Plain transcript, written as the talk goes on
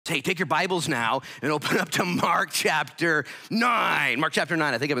Hey, take your Bibles now and open up to Mark chapter 9. Mark chapter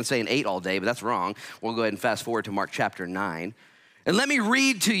 9. I think I've been saying 8 all day, but that's wrong. We'll go ahead and fast forward to Mark chapter 9. And let me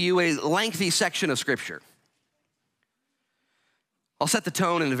read to you a lengthy section of Scripture. I'll set the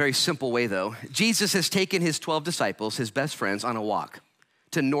tone in a very simple way, though. Jesus has taken his 12 disciples, his best friends, on a walk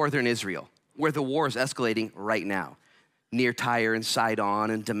to northern Israel, where the war is escalating right now, near Tyre and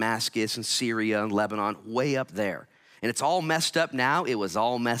Sidon and Damascus and Syria and Lebanon, way up there. And it's all messed up now. It was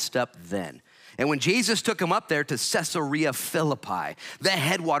all messed up then. And when Jesus took him up there to Caesarea Philippi, the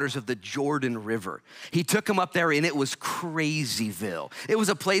headwaters of the Jordan River, he took him up there and it was Crazyville. It was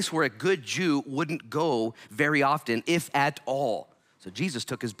a place where a good Jew wouldn't go very often, if at all. So Jesus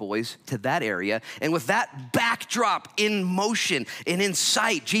took his boys to that area. And with that backdrop in motion and in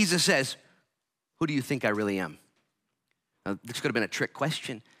sight, Jesus says, who do you think I really am? Now, this could have been a trick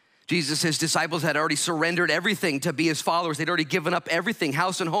question. Jesus' disciples had already surrendered everything to be his followers. They'd already given up everything,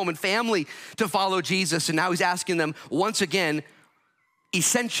 house and home and family, to follow Jesus. And now he's asking them once again,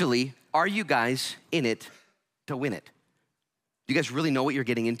 essentially, are you guys in it to win it? Do you guys really know what you're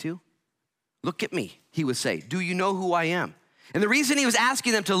getting into? Look at me, he would say. Do you know who I am? And the reason he was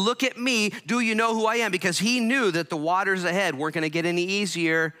asking them to look at me, do you know who I am? Because he knew that the waters ahead weren't going to get any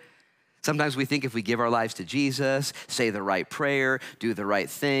easier. Sometimes we think if we give our lives to Jesus, say the right prayer, do the right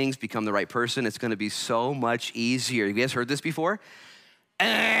things, become the right person, it's gonna be so much easier. You guys heard this before?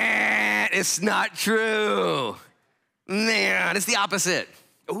 It's not true. Man, it's the opposite.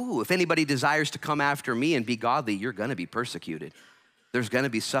 Ooh, if anybody desires to come after me and be godly, you're gonna be persecuted. There's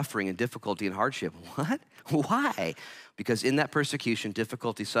gonna be suffering and difficulty and hardship. What? Why? Because in that persecution,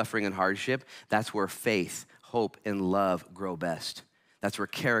 difficulty, suffering, and hardship, that's where faith, hope, and love grow best. That's where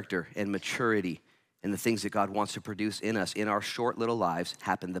character and maturity and the things that God wants to produce in us in our short little lives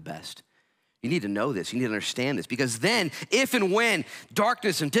happen the best. You need to know this. You need to understand this, because then if and when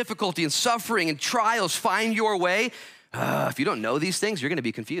darkness and difficulty and suffering and trials find your way, if you don't know these things, you're going to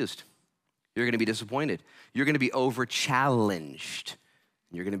be confused. You're going to be disappointed. You're going to be over-challenged.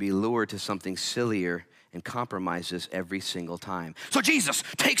 You're going to be lured to something sillier and compromises every single time. So Jesus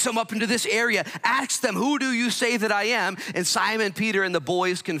takes them up into this area, asks them, who do you say that I am? And Simon, Peter, and the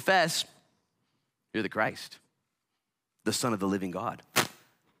boys confess, you're the Christ, the Son of the living God,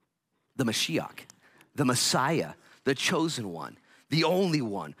 the Mashiach, the Messiah, the chosen one, the only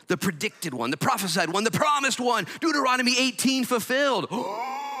one, the predicted one, the prophesied one, the promised one, Deuteronomy 18 fulfilled.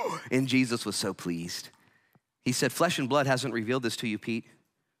 And Jesus was so pleased. He said, flesh and blood hasn't revealed this to you, Pete.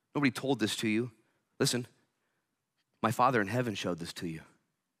 Nobody told this to you. Listen, my Father in heaven showed this to you.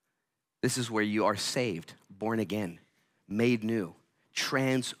 This is where you are saved, born again, made new,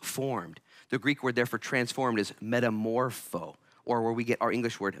 transformed. The Greek word there for transformed is metamorpho, or where we get our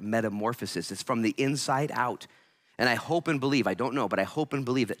English word metamorphosis. It's from the inside out. And I hope and believe, I don't know, but I hope and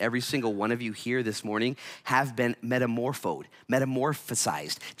believe that every single one of you here this morning have been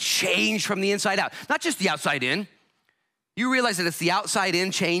metamorphosized, changed from the inside out, not just the outside in. You realize that it's the outside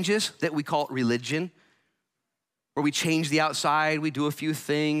in changes that we call religion, where we change the outside, we do a few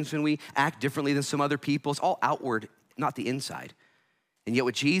things, and we act differently than some other people. It's all outward, not the inside. And yet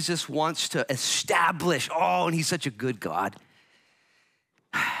what Jesus wants to establish, and he's such a good God,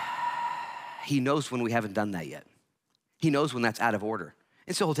 he knows when we haven't done that yet. He knows when that's out of order.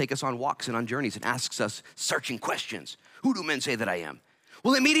 And so he'll take us on walks and on journeys and asks us searching questions. Who do men say that I am?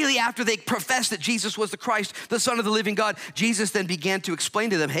 Well, immediately after they professed that Jesus was the Christ, the Son of the living God, Jesus then began to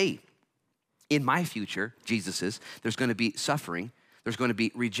explain to them, hey, in my future, Jesus's, there's going to be suffering, there's going to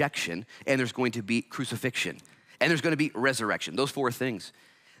be rejection, and there's going to be crucifixion, and there's going to be resurrection, those 4 things.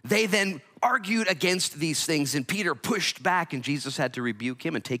 They then argued against these things, and Peter pushed back, and Jesus had to rebuke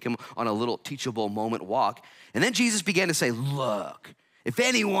him and take him on a little teachable moment walk. And then Jesus began to say, look, if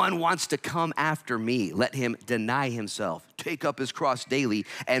anyone wants to come after me, let him deny himself, take up his cross daily,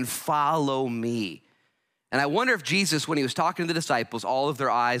 and follow me. And I wonder if Jesus, when he was talking to the disciples, all of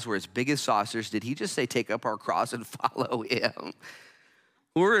their eyes were as big as saucers. Did he just say, take up our cross and follow him?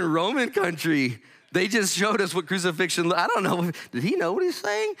 We're in Roman country. They just showed us what crucifixion, I don't know. Did he know what he's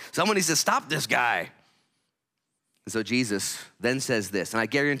saying? Someone needs to stop this guy. And so Jesus then says this, and I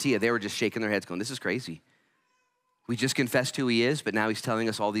guarantee you, they were just shaking their heads going, this is crazy. We just confessed who he is, but now he's telling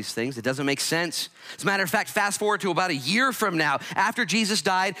us all these things. It doesn't make sense. As a matter of fact, fast forward to about a year from now, after Jesus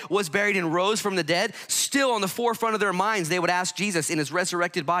died, was buried, and rose from the dead, still on the forefront of their minds, they would ask Jesus in his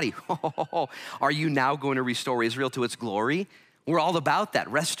resurrected body, are you now going to restore Israel to its glory? We're all about that,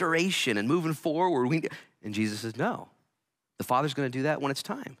 restoration and moving forward. And Jesus says, no, the Father's going to do that when it's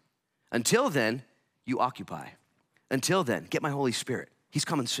time. Until then, you occupy. Until then, get my Holy Spirit. He's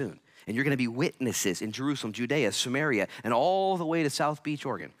coming soon. And you're gonna be witnesses in Jerusalem, Judea, Samaria, and all the way to South Beach,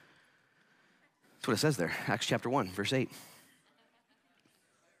 Oregon. That's what it says there, Acts chapter 1, verse 8.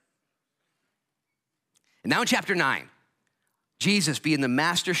 And now in chapter 9, Jesus, being the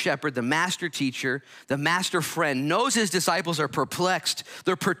master shepherd, the master teacher, the master friend, knows his disciples are perplexed.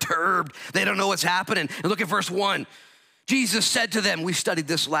 They're perturbed. They don't know what's happening. And look at verse 1. Jesus said to them, we studied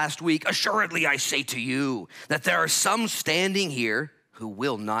this last week, assuredly I say to you that there are some standing here who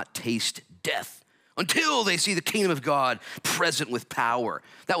will not taste death until they see the kingdom of God present with power.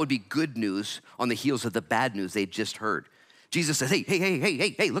 That would be good news on the heels of the bad news they'd just heard. Jesus says,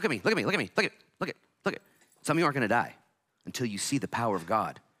 hey, look at me. Some of you aren't gonna die until you see the power of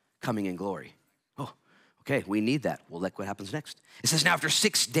God coming in glory. Oh, okay, we need that. Well, look what happens next. It says, now after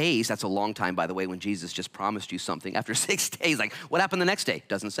 6 days, that's a long time, by the way, when Jesus just promised you something. After 6 days, like, what happened the next day?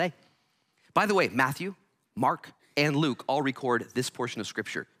 Doesn't say. By the way, Matthew, Mark, and Luke all record this portion of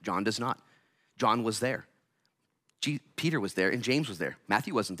scripture. John does not. John was there. Peter was there, and James was there.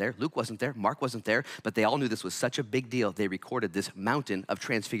 Matthew wasn't there. Luke wasn't there. Mark wasn't there, but they all knew this was such a big deal. They recorded this mountain of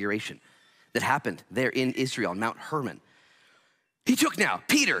transfiguration that happened there in Israel, on Mount Hermon. He took now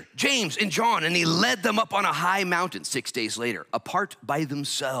Peter, James, and John, and he led them up on a high mountain 6 days later, apart by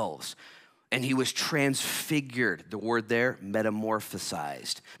themselves. And he was transfigured, the word there,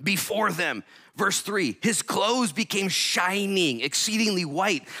 metamorphosized, before them. Verse 3, his clothes became shining, exceedingly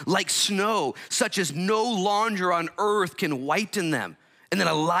white, like snow, such as no launder on earth can whiten them. And then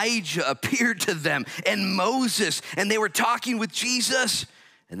Elijah appeared to them, and Moses, and they were talking with Jesus.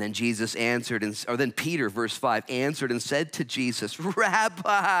 And then Jesus answered, then Peter, verse 5, answered and said to Jesus,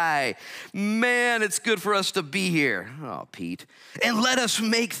 Rabbi, man, it's good for us to be here. Oh, Pete. And let us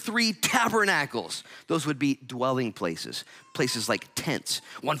make 3 tabernacles. Those would be dwelling places, places like tents,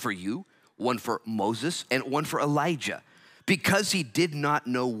 one for you, one for Moses, and one for Elijah. Because he did not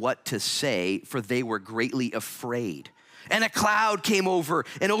know what to say, for they were greatly afraid. And a cloud came over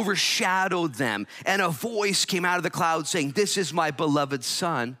and overshadowed them. And a voice came out of the cloud saying, this is my beloved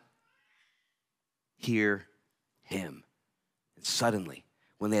son. Hear him. And suddenly,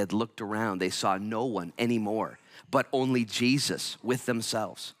 when they had looked around, they saw no one anymore, but only Jesus with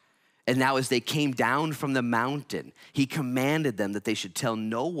themselves. And now as they came down from the mountain, he commanded them that they should tell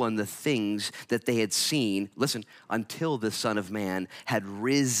no one the things that they had seen, listen, until the Son of Man had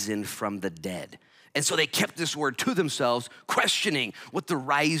risen from the dead. And so they kept this word to themselves, questioning what the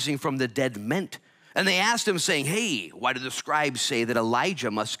rising from the dead meant. And they asked him, saying, hey, why do the scribes say that Elijah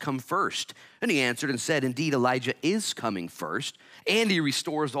must come first? And he answered and said, indeed, Elijah is coming first, and he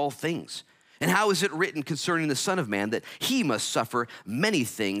restores all things. And how is it written concerning the Son of Man that he must suffer many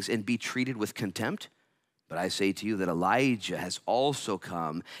things and be treated with contempt? But I say to you that Elijah has also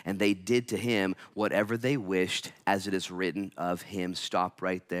come, and they did to him whatever they wished, as it is written of him. Stop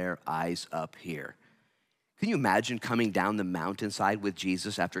right there, eyes up here. Can you imagine coming down the mountainside with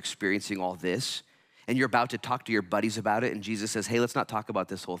Jesus after experiencing all this? And you're about to talk to your buddies about it, and Jesus says, hey, let's not talk about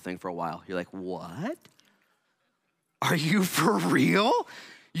this whole thing for a while. You're like, what? Are you for real?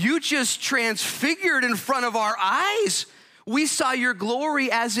 You just transfigured in front of our eyes. We saw your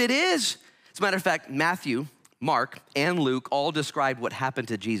glory as it is. As a matter of fact, Matthew, Mark, and Luke all described what happened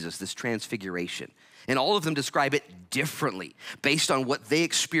to Jesus, this transfiguration. And all of them describe it differently based on what they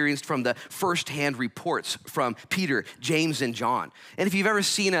experienced from the firsthand reports from Peter, James, and John. And if you've ever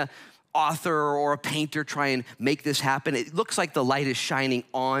seen an author or a painter try and make this happen, it looks like the light is shining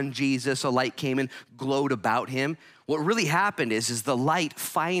on Jesus. A light came and glowed about him. What really happened is the light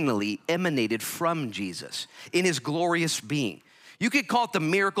finally emanated from Jesus in his glorious being. You could call it the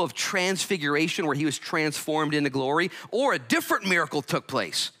miracle of transfiguration, where he was transformed into glory, or a different miracle took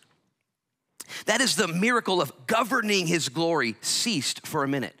place. That is the miracle of governing his glory ceased for a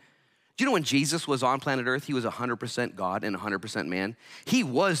minute. Do you know when Jesus was on planet Earth, he was 100% God and 100% man? He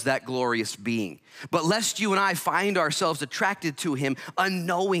was that glorious being. But lest you and I find ourselves attracted to him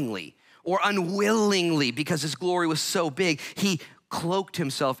unknowingly or unwillingly because his glory was so big, he cloaked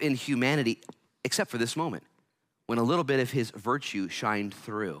himself in humanity, except for this moment, when a little bit of his virtue shined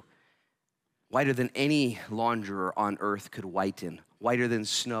through. Whiter than any launderer on earth could whiten, whiter than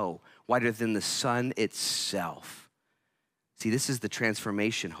snow, whiter than the sun itself. See, this is the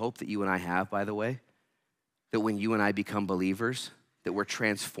transformation hope that you and I have, by the way, that when you and I become believers, that we're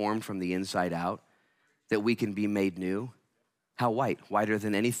transformed from the inside out, that we can be made new. How white? Whiter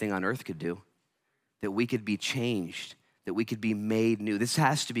than anything on earth could do. That we could be changed, that we could be made new. This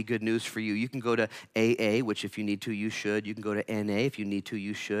has to be good news for you. You can go to AA, which if you need to, you should. You can go to NA, if you need to,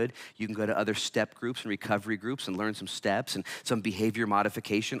 you should. You can go to other step groups and recovery groups and learn some steps and some behavior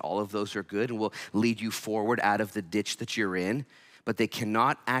modification. All of those are good and will lead you forward out of the ditch that you're in. but they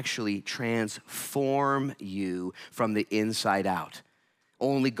cannot actually transform you from the inside out.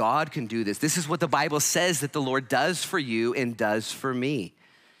 Only God can do this. This is what the Bible says that the Lord does for you and does for me.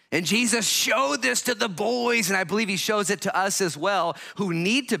 And Jesus showed this to the boys, and I believe he shows it to us as well, who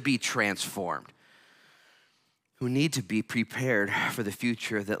need to be transformed, who need to be prepared for the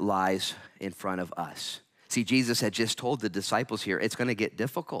future that lies in front of us. See, Jesus had just told the disciples here, it's gonna get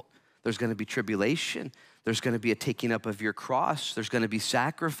difficult. There's gonna be tribulation. There's gonna be a taking up of your cross. There's gonna be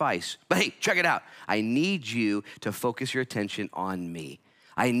sacrifice. But hey, check it out. I need you to focus your attention on me.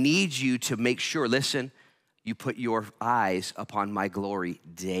 I need you to make sure, listen, you put your eyes upon my glory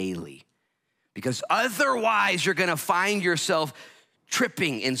daily. Because otherwise you're gonna find yourself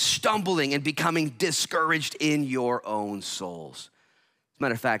tripping and stumbling and becoming discouraged in your own souls. As a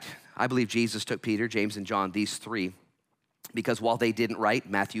matter of fact, I believe Jesus took Peter, James, and John, these three, because while they didn't write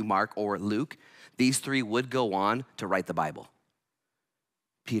Matthew, Mark, or Luke, these three would go on to write the Bible.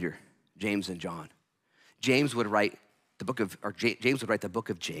 Peter, James, and John. James would write the book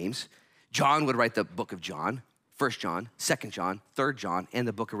of James. John would write the book of John, 1 John, 2 John, 3 John, and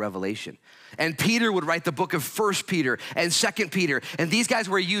the book of Revelation. And Peter would write the book of 1 Peter and 2 Peter. And these guys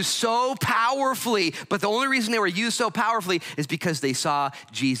were used so powerfully, but the only reason they were used so powerfully is because they saw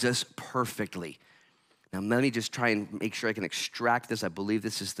Jesus perfectly. Now, let me just try and make sure I can extract this. I believe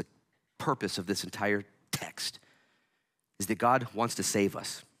this is the purpose of this entire text, is that God wants to save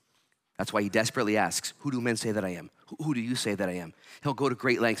us. That's why he desperately asks, who do men say that I am? Who do you say that I am? He'll go to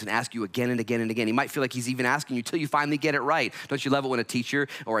great lengths and ask you again and again and again. He might feel like he's even asking you till you finally get it right. Don't you love it when a teacher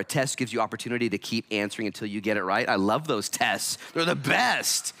or a test gives you opportunity to keep answering until you get it right? I love those tests. They're the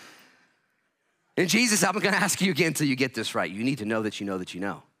best. And Jesus, I'm gonna ask you again until you get this right. You need to know that you know that you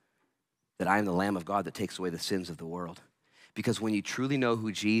know that I am the Lamb of God that takes away the sins of the world. Because when you truly know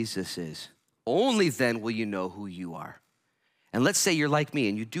who Jesus is, only then will you know who you are. And let's say you're like me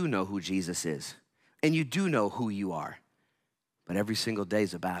and you do know who Jesus is and you do know who you are, but every single day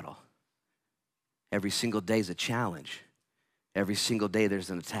is a battle. Every single day is a challenge. Every single day there's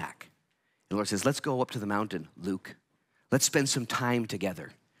an attack. And the Lord says, let's go up to the mountain, Luke. Let's spend some time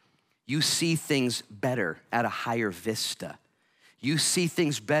together. You see things better at a higher vista. You see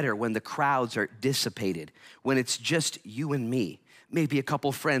things better when the crowds are dissipated, when it's just you and me, maybe a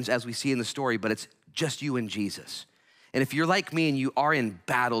couple friends as we see in the story, but it's just you and Jesus. And if you're like me and you are in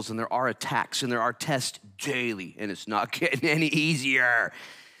battles and there are attacks and there are tests daily and it's not getting any easier,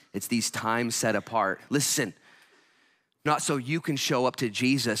 it's these times set apart. Listen, not so you can show up to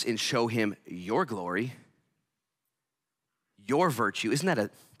Jesus and show him your glory, your virtue. Isn't that a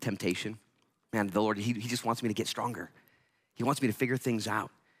temptation? Man, the Lord, he just wants me to get stronger. He wants me to figure things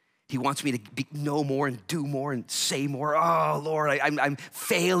out. He wants me to know more and do more and say more. Oh, Lord, I'm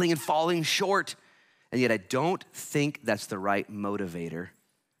failing and falling short. And yet I don't think that's the right motivator.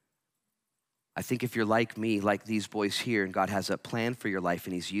 I think if you're like me, like these boys here, and God has a plan for your life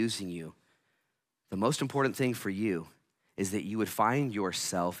and he's using you, the most important thing for you is that you would find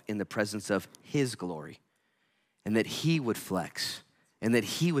yourself in the presence of his glory and that he would flex and that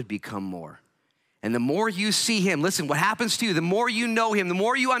he would become more. And the more you see him, listen, what happens to you, the more you know him, the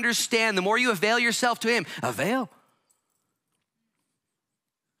more you understand, the more you avail yourself to him. Avail.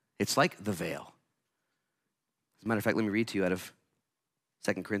 It's like the veil. As a matter of fact, let me read to you out of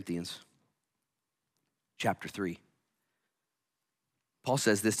 2 Corinthians chapter 3. Paul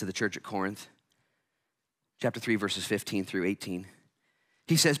says this to the church at Corinth, chapter 3, verses 15 through 18.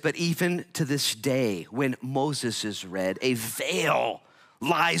 He says, but even to this day, when Moses is read, a veil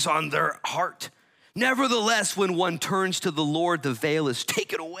lies on their heart. Nevertheless, when one turns to the Lord, the veil is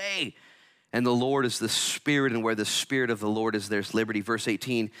taken away. And the Lord is the Spirit, and where the Spirit of the Lord is, there's liberty. Verse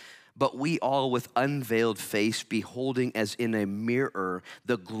 18, but we all with unveiled face, beholding as in a mirror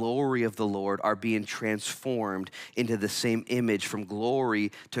the glory of the Lord, are being transformed into the same image from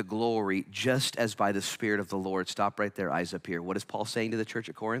glory to glory, just as by the Spirit of the Lord. Stop right there, eyes up here. What is Paul saying to the church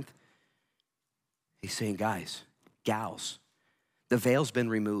at Corinth? He's saying, guys, gals, the veil's been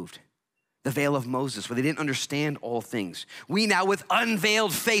removed. The veil of Moses, where they didn't understand all things. We now with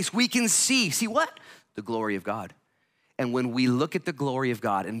unveiled face, we can see what? The glory of God. And when we look at the glory of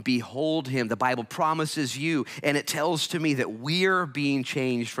God and behold him, the Bible promises you, and it tells to me that we're being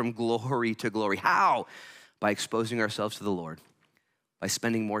changed from glory to glory. How? By exposing ourselves to the Lord, by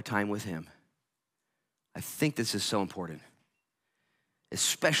spending more time with him. I think this is so important,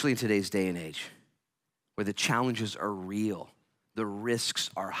 especially in today's day and age, where the challenges are real, the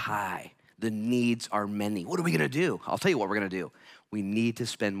risks are high, the needs are many. What are we gonna do? I'll tell you what we're gonna do. We need to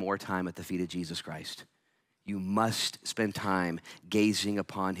spend more time at the feet of Jesus Christ. You must spend time gazing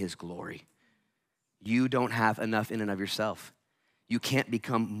upon his glory. You don't have enough in and of yourself. You can't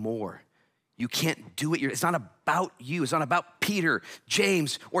become more. You can't do it. It's not about you. It's not about Peter,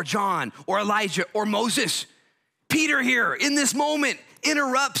 James, or John, or Elijah, or Moses. Peter here in this moment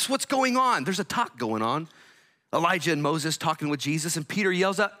interrupts what's going on. There's a talk going on. Elijah and Moses talking with Jesus, and Peter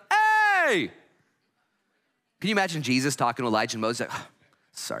yells out, "Hey!" Can you imagine Jesus talking to Elijah and Moses? Like, oh,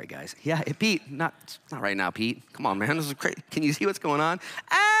 sorry, guys. Yeah, hey, Pete, not right now, Pete. Come on, man, this is crazy. Can you see what's going on?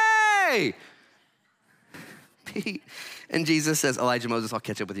 Hey! Pete. And Jesus says, Elijah, Moses, I'll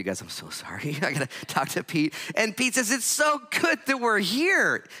catch up with you guys. I'm so sorry. I got to talk to Pete. And Pete says, it's so good that we're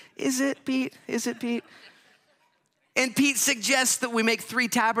here. Is it, Pete? Is it, Pete? And Pete suggests that we make 3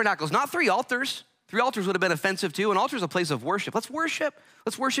 tabernacles, not 3 altars. 3 altars would have been offensive too. An altar is a place of worship. Let's worship.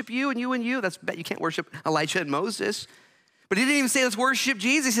 Let's worship you and you and you. Bet you can't worship Elijah and Moses. But he didn't even say let's worship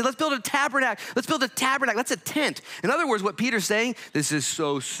Jesus. He said let's build a tabernacle. Let's build a tabernacle. That's a tent. In other words, what Peter's saying, this is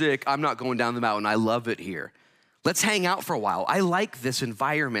so sick. I'm not going down the mountain. I love it here. Let's hang out for a while. I like this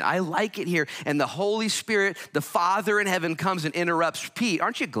environment. I like it here. And the Holy Spirit, the Father in heaven, comes and interrupts Pete.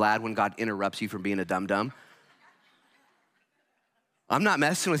 Aren't you glad when God interrupts you from being a dum-dum? I'm not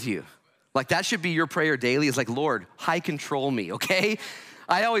messing with you. Like that should be your prayer daily. It's like, Lord, high control me, okay?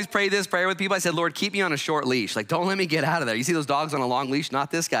 I always pray this prayer with people. I said, Lord, keep me on a short leash. Like, don't let me get out of there. You see those dogs on a long leash? Not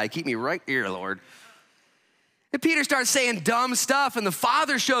this guy. Keep me right here, Lord. And Peter starts saying dumb stuff, and the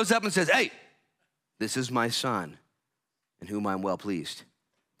Father shows up and says, hey, this is my Son, in whom I'm well pleased.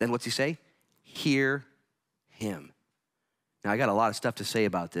 Then what's he say? Hear him. Now, I got a lot of stuff to say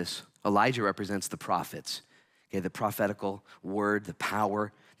about this. Elijah represents the prophets, okay, the prophetical word, the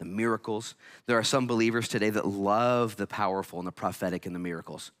power, the miracles. There are some believers today that love the powerful and the prophetic and the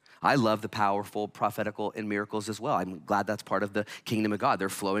miracles. I love the powerful, prophetical, and miracles as well. I'm glad that's part of the kingdom of God. They're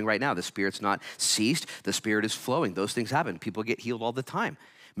flowing right now. The Spirit's not ceased. The Spirit is flowing. Those things happen. People get healed all the time.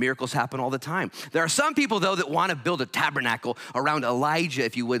 Miracles happen all the time. There are some people, though, that want to build a tabernacle around Elijah,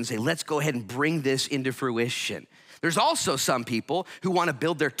 if you would, and say, let's go ahead and bring this into fruition. There's also some people who want to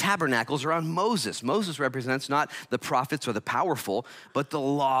build their tabernacles around Moses. Moses represents not the prophets or the powerful, but the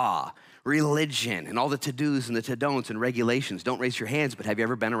law, religion, and all the to-dos and the to-don'ts and regulations. Don't raise your hands, but have you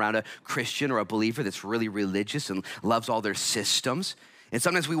ever been around a Christian or a believer that's really religious and loves all their systems? And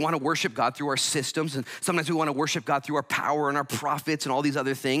sometimes we want to worship God through our systems, and sometimes we want to worship God through our power and our prophets and all these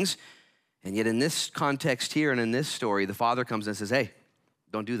other things. And yet in this context here and in this story, the Father comes and says, hey,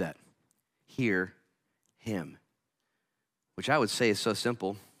 don't do that. Hear him. Which I would say is so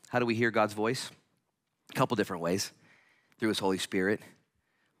simple. How do we hear God's voice? A couple different ways. Through his Holy Spirit.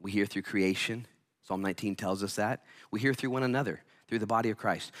 We hear through creation. Psalm 19 tells us that. We hear through one another, through the body of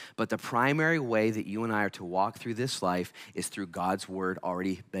Christ. But the primary way that you and I are to walk through this life is through God's word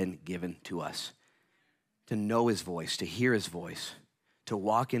already been given to us. To know his voice, to hear his voice, to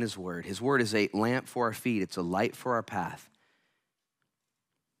walk in his word. His word is a lamp for our feet. It's a light for our path.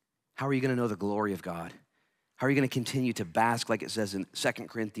 How are you going to know the glory of God? How are you going to continue to bask, like it says in 2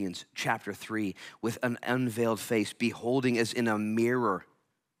 Corinthians chapter 3, with an unveiled face, beholding as in a mirror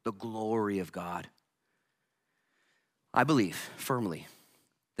the glory of God? I believe firmly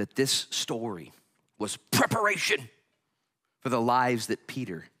that this story was preparation for the lives that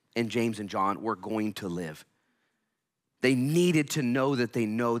Peter and James and John were going to live. They needed to know that they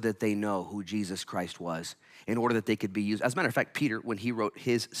know who Jesus Christ was in order that they could be used. As a matter of fact, Peter, when he wrote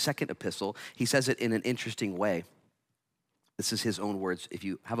his second epistle, he says it in an interesting way. This is his own words. If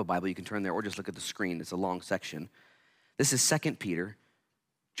you have a Bible, you can turn there or just look at the screen. It's a long section. This is 2 Peter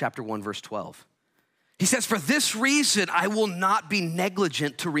chapter 1, verse 12. He says, for this reason, I will not be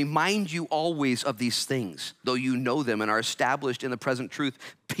negligent to remind you always of these things, though you know them and are established in the present truth.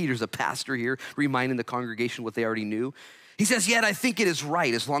 Peter's a pastor here, reminding the congregation what they already knew. He says, yet I think it is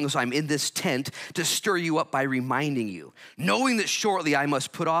right, as long as I'm in this tent, to stir you up by reminding you, knowing that shortly I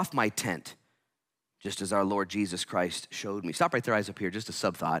must put off my tent, just as our Lord Jesus Christ showed me. Stop right there, eyes up here, just a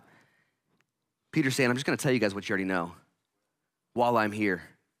sub-thought. Peter's saying, I'm just gonna tell you guys what you already know while I'm here,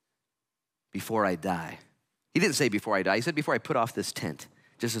 before I die. He didn't say before I die, he said before I put off this tent,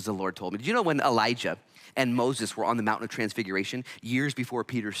 just as the Lord told me. Did you know when Elijah and Moses were on the Mount of Transfiguration, years before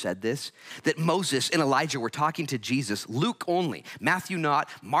Peter said this, that Moses and Elijah were talking to Jesus, Luke only, Matthew not,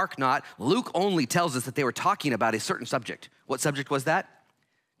 Mark not, Luke only tells us that they were talking about a certain subject. What subject was that?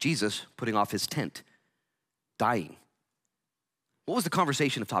 Jesus putting off his tent, dying. What was the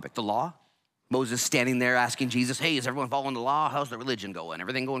conversation of topic? The law? Moses standing there asking Jesus, hey, is everyone following the law? How's the religion going?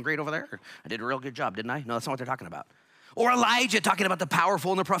 Everything going great over there? I did a real good job, didn't I? No, that's not what they're talking about. Or Elijah talking about the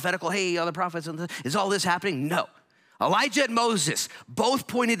powerful and the prophetical. Hey, other prophets, is all this happening? No. Elijah and Moses both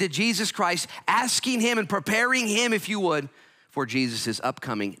pointed to Jesus Christ, asking him and preparing him, if you would, for Jesus'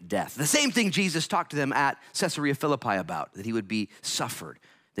 upcoming death. The same thing Jesus talked to them at Caesarea Philippi about, that he would be suffered,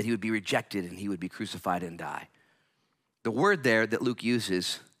 that he would be rejected, and he would be crucified and die. The word there that Luke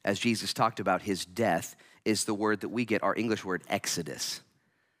uses as Jesus talked about his death is the word that we get, our English word, exodus.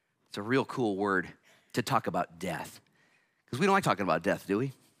 It's a real cool word to talk about death. Because we don't like talking about death, do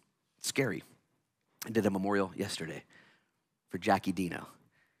we? It's scary. I did a memorial yesterday for Jackie Dino.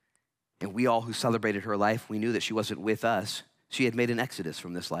 And we all who celebrated her life, we knew that she wasn't with us. She had made an exodus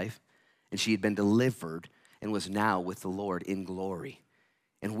from this life, and she had been delivered and was now with the Lord in glory.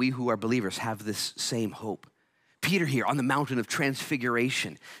 And we who are believers have this same hope. Peter here on the Mountain of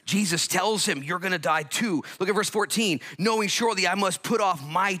Transfiguration. Jesus tells him, you're gonna die too. Look at verse 14. Knowing shortly I must put off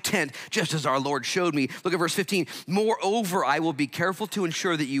my tent, just as our Lord showed me. Look at verse 15. Moreover, I will be careful to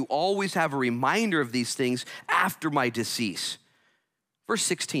ensure that you always have a reminder of these things after my decease. Verse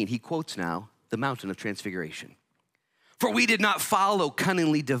 16, he quotes now the Mountain of Transfiguration. For we did not follow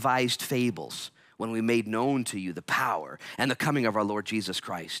cunningly devised fables when we made known to you the power and the coming of our Lord Jesus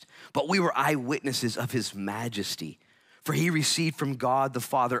Christ. But we were eyewitnesses of his majesty. For he received from God the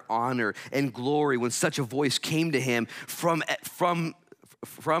Father honor and glory when such a voice came to him from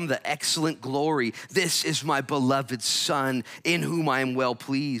the excellent glory. This is my beloved Son, in whom I am well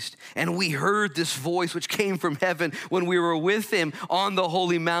pleased. And we heard this voice which came from heaven when we were with him on the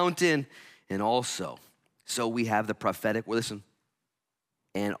holy mountain. And also, so we have the prophetic, listen,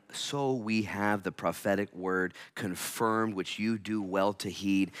 and so we have the prophetic word confirmed, which you do well to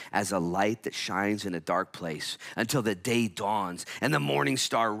heed, as a light that shines in a dark place until the day dawns and the morning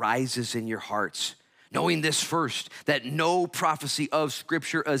star rises in your hearts. Knowing this first, that no prophecy of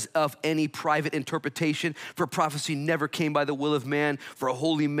Scripture is of any private interpretation, for prophecy never came by the will of man, for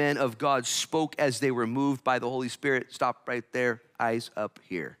holy men of God spoke as they were moved by the Holy Spirit. Stop right there, eyes up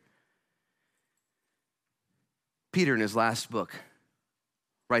here. Peter, in his last book,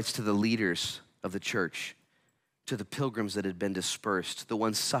 writes to the leaders of the church, to the pilgrims that had been dispersed, the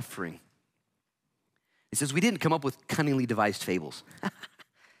ones suffering. He says, we didn't come up with cunningly devised fables,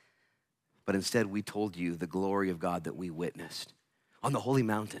 but instead we told you the glory of God that we witnessed on the holy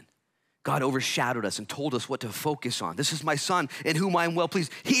mountain. God overshadowed us and told us what to focus on. This is my Son in whom I am well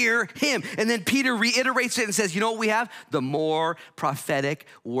pleased. Hear him. And then Peter reiterates it and says, you know what we have? The more prophetic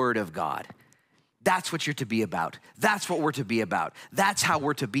word of God. That's what you're to be about. That's what we're to be about. That's how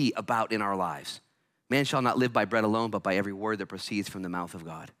we're to be about in our lives. Man shall not live by bread alone, but by every word that proceeds from the mouth of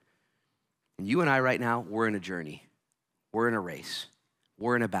God. And you and I right now, we're in a journey. We're in a race.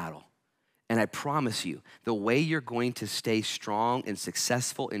 We're in a battle. And I promise you, the way you're going to stay strong and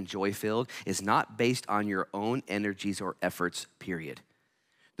successful and joy-filled is not based on your own energies or efforts, period.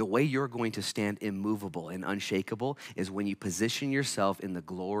 The way you're going to stand immovable and unshakable is when you position yourself in the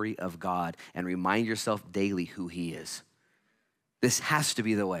glory of God and remind yourself daily who he is. This has to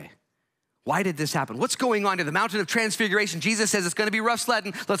be the way. Why did this happen? What's going on to the Mountain of Transfiguration? Jesus says it's gonna be rough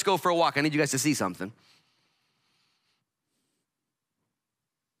sledding. Let's go for a walk. I need you guys to see something.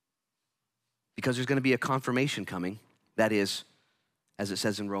 Because there's gonna be a confirmation coming. That is, as it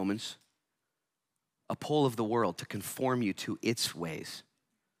says in Romans, a pull of the world to conform you to its ways.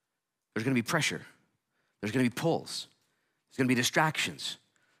 There's gonna be pressure. There's gonna be pulls. There's gonna be distractions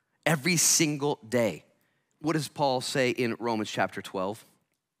every single day. What does Paul say in Romans chapter 12?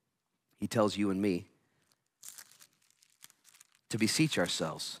 He tells you and me to beseech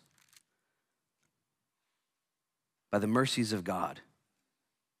ourselves by the mercies of God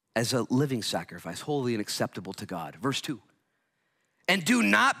as a living sacrifice, holy and acceptable to God. Verse 2. And do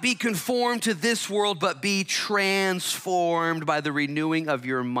not be conformed to this world, but be transformed by the renewing of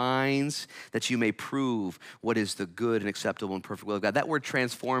your minds, that you may prove what is the good and acceptable and perfect will of God. That word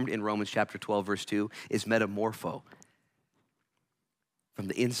transformed in Romans chapter 12, verse 2 is metamorpho, from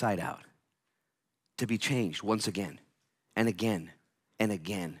the inside out, to be changed once again and again and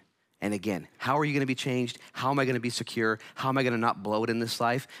again and again. How are you gonna be changed? How am I gonna be secure? How am I gonna not blow it in this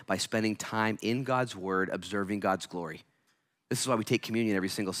life? By spending time in God's word, observing God's glory. This is why we take communion every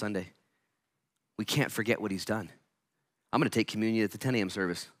single Sunday. We can't forget what he's done. I'm gonna take communion at the 10 a.m.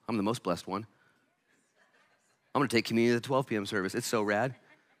 service. I'm the most blessed one. I'm gonna take communion at the 12 p.m. service. It's so rad.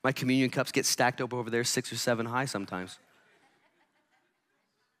 My communion cups get stacked up over there 6 or 7 high sometimes.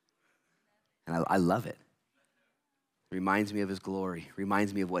 And I love it. It reminds me of his glory,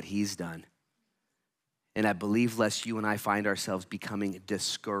 reminds me of what he's done. And I believe lest you and I find ourselves becoming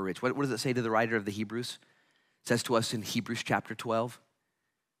discouraged. What does it say to the writer of the Hebrews? It says to us in Hebrews chapter 12,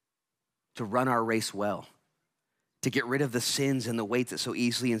 to run our race well, to get rid of the sins and the weight that so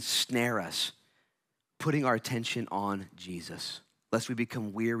easily ensnare us, putting our attention on Jesus, lest we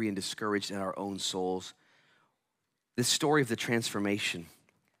become weary and discouraged in our own souls. this story of the transformation,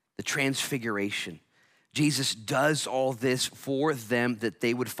 the transfiguration. Jesus does all this for them that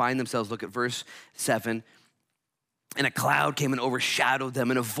they would find themselves. Look at verse 7. And a cloud came and overshadowed them,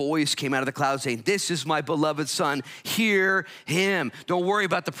 and a voice came out of the cloud saying, "This is my beloved son, hear him." Don't worry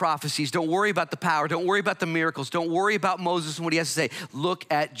about the prophecies. Don't worry about the power. Don't worry about the miracles. Don't worry about Moses and what he has to say. Look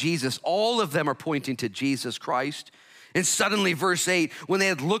at Jesus. All of them are pointing to Jesus Christ. And suddenly, verse 8, when they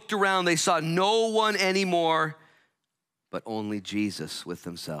had looked around, they saw no one anymore, but only Jesus with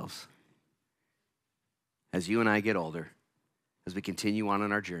themselves. As you and I get older, as we continue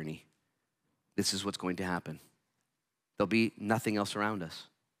on our journey, this is what's going to happen. There'll be nothing else around us.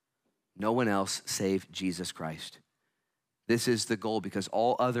 No one else save Jesus Christ. This is the goal, because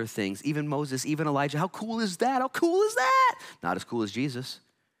all other things, even Moses, even Elijah, how cool is that? How cool is that? Not as cool as Jesus.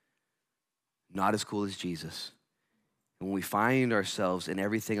 Not as cool as Jesus. And when we find ourselves and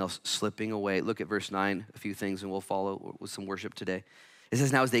everything else slipping away, look at verse 9, a few things, and we'll follow with some worship today. It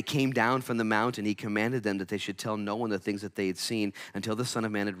says, now as they came down from the mountain, he commanded them that they should tell no one the things that they had seen until the Son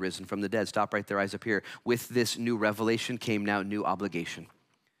of Man had risen from the dead. Stop right there, eyes up here. With this new revelation came now new obligation.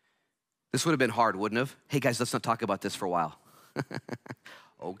 This would have been hard, wouldn't it have? Hey guys, let's not talk about this for a while.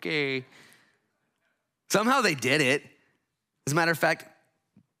 Okay. Somehow they did it. As a matter of fact,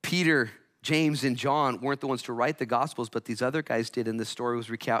 Peter, James, and John weren't the ones to write the Gospels, but these other guys did, and the story was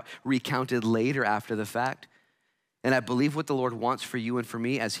recounted later after the fact. And I believe what the Lord wants for you and for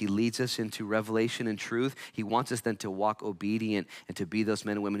me as he leads us into revelation and truth, he wants us then to walk obedient and to be those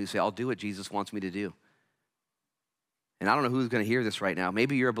men and women who say, I'll do what Jesus wants me to do. And I don't know who's going to hear this right now.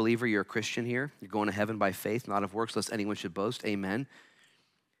 Maybe you're a believer, you're a Christian here. You're going to heaven by faith, not of works, lest anyone should boast. Amen.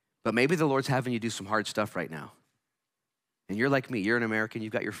 But maybe the Lord's having you do some hard stuff right now. And you're like me. You're an American.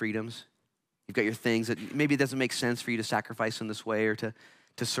 You've got your freedoms. You've got your things that maybe it doesn't make sense for you to sacrifice in this way or to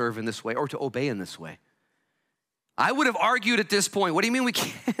serve in this way or to obey in this way. I would have argued at this point, what do you mean we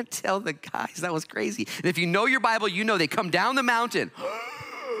can't tell the guys? That was crazy. And if you know your Bible, you know they come down the mountain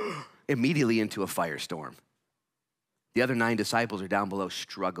immediately into a firestorm. The other 9 disciples are down below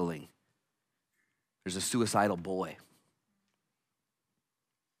struggling. There's a suicidal boy.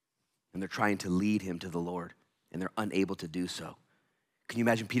 And they're trying to lead him to the Lord, and they're unable to do so. Can you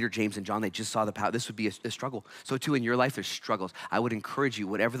imagine Peter, James, and John? They just saw the power. This would be a struggle. So too in your life, there's struggles. I would encourage you,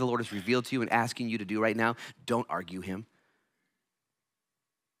 whatever the Lord has revealed to you and asking you to do right now, don't argue him.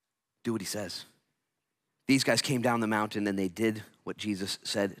 Do what he says. These guys came down the mountain and they did what Jesus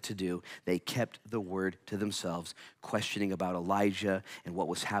said to do. They kept the word to themselves, questioning about Elijah and what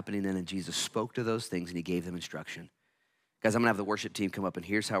was happening then. And Jesus spoke to those things and he gave them instruction. Guys, I'm gonna have the worship team come up, and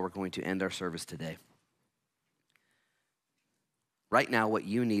here's how we're going to end our service today. Right now, what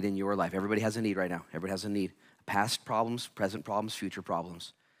you need in your life, everybody has a need right now. Everybody has a need. Past problems, present problems, future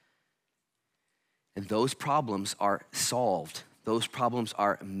problems. And those problems are solved. Those problems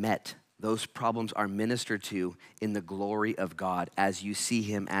are met. Those problems are ministered to in the glory of God as you see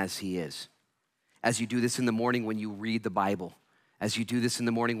him as he is. As you do this in the morning when you read the Bible. As you do this in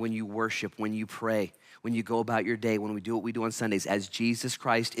the morning when you worship, when you pray, when you go about your day, when we do what we do on Sundays, as Jesus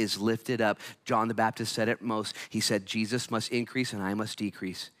Christ is lifted up. John the Baptist said it most. He said, Jesus must increase and I must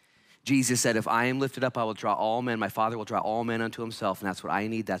decrease. Jesus said, if I am lifted up, I will draw all men. My Father will draw all men unto himself. And that's what I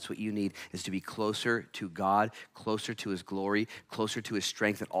need. That's what you need, is to be closer to God, closer to his glory, closer to his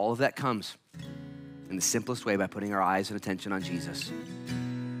strength. And all of that comes in the simplest way by putting our eyes and attention on Jesus.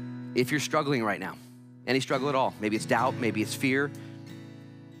 If you're struggling right now, any struggle at all, maybe it's doubt, maybe it's fear,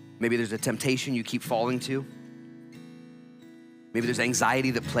 maybe there's a temptation you keep falling to, maybe there's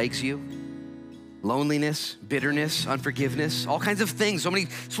anxiety that plagues you, loneliness, bitterness, unforgiveness, all kinds of things, so many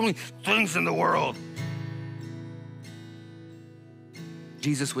things in the world.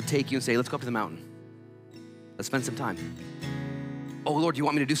 Jesus would take you and say, let's go up to the mountain. Let's spend some time. Oh Lord, do you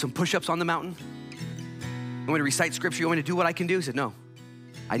want me to do some push-ups on the mountain? You want me to recite scripture? You want me to do what I can do? He said, no,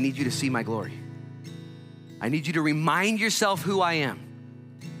 I need you to see my glory. I need you to remind yourself who I am.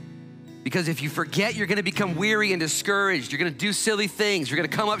 Because if you forget, you're gonna become weary and discouraged. You're gonna do silly things. You're gonna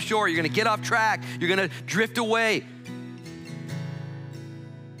come up short. You're gonna get off track. You're gonna drift away.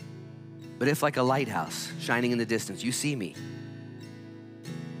 But if like a lighthouse shining in the distance, you see me,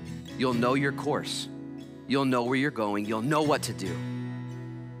 you'll know your course. You'll know where you're going. You'll know what to do.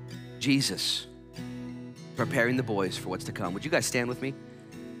 Jesus, preparing the boys for what's to come. Would you guys stand with me?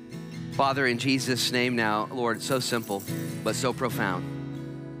 Father, in Jesus' name now, Lord, it's so simple, but so profound.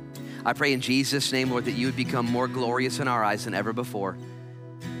 I pray in Jesus' name, Lord, that you would become more glorious in our eyes than ever before.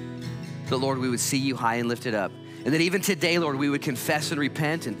 That, Lord, we would see you high and lifted up. And that even today, Lord, we would confess and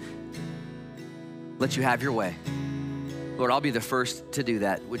repent and let you have your way. Lord, I'll be the first to do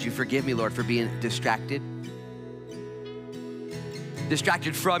that. Would you forgive me, Lord, for being distracted?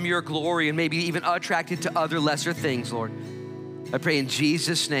 distracted from your glory and maybe even attracted to other lesser things, Lord. I pray in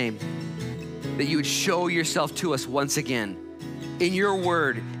Jesus' name that you would show yourself to us once again in your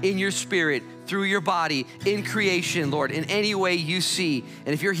word, in your spirit, through your body, in creation, Lord, in any way you see.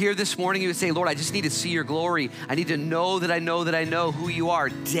 And if you're here this morning, you would say, Lord, I just need to see your glory. I need to know that I know who you are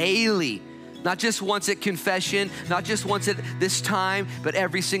daily. Not just once at confession, not just once at this time, but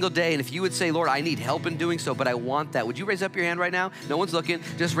every single day. And if you would say, Lord, I need help in doing so, but I want that. Would you raise up your hand right now? No one's looking.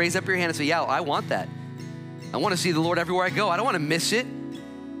 Just raise up your hand and say, yeah, I want that. I want to see the Lord everywhere I go. I don't want to miss it.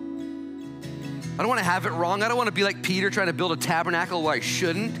 I don't want to have it wrong. I don't want to be like Peter trying to build a tabernacle where I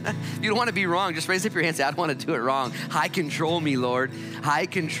shouldn't. You don't want to be wrong. Just raise up your hand and say, I don't want to do it wrong. High control me, Lord. High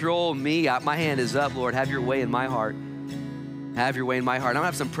control me. My hand is up, Lord. Have your way in my heart. Have your way in my heart. I'm gonna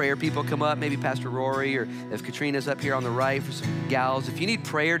have some prayer people come up, maybe Pastor Rory, or if Katrina's up here on the right for some gals. If you need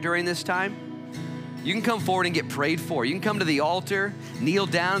prayer during this time, you can come forward and get prayed for. You can come to the altar, kneel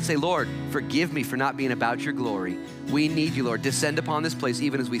down and say, Lord, forgive me for not being about your glory. We need you, Lord. Descend upon this place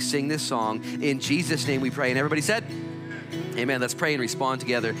even as we sing this song. In Jesus' name we pray. And everybody said, amen. Let's pray and respond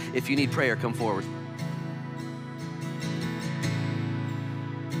together. If you need prayer, come forward.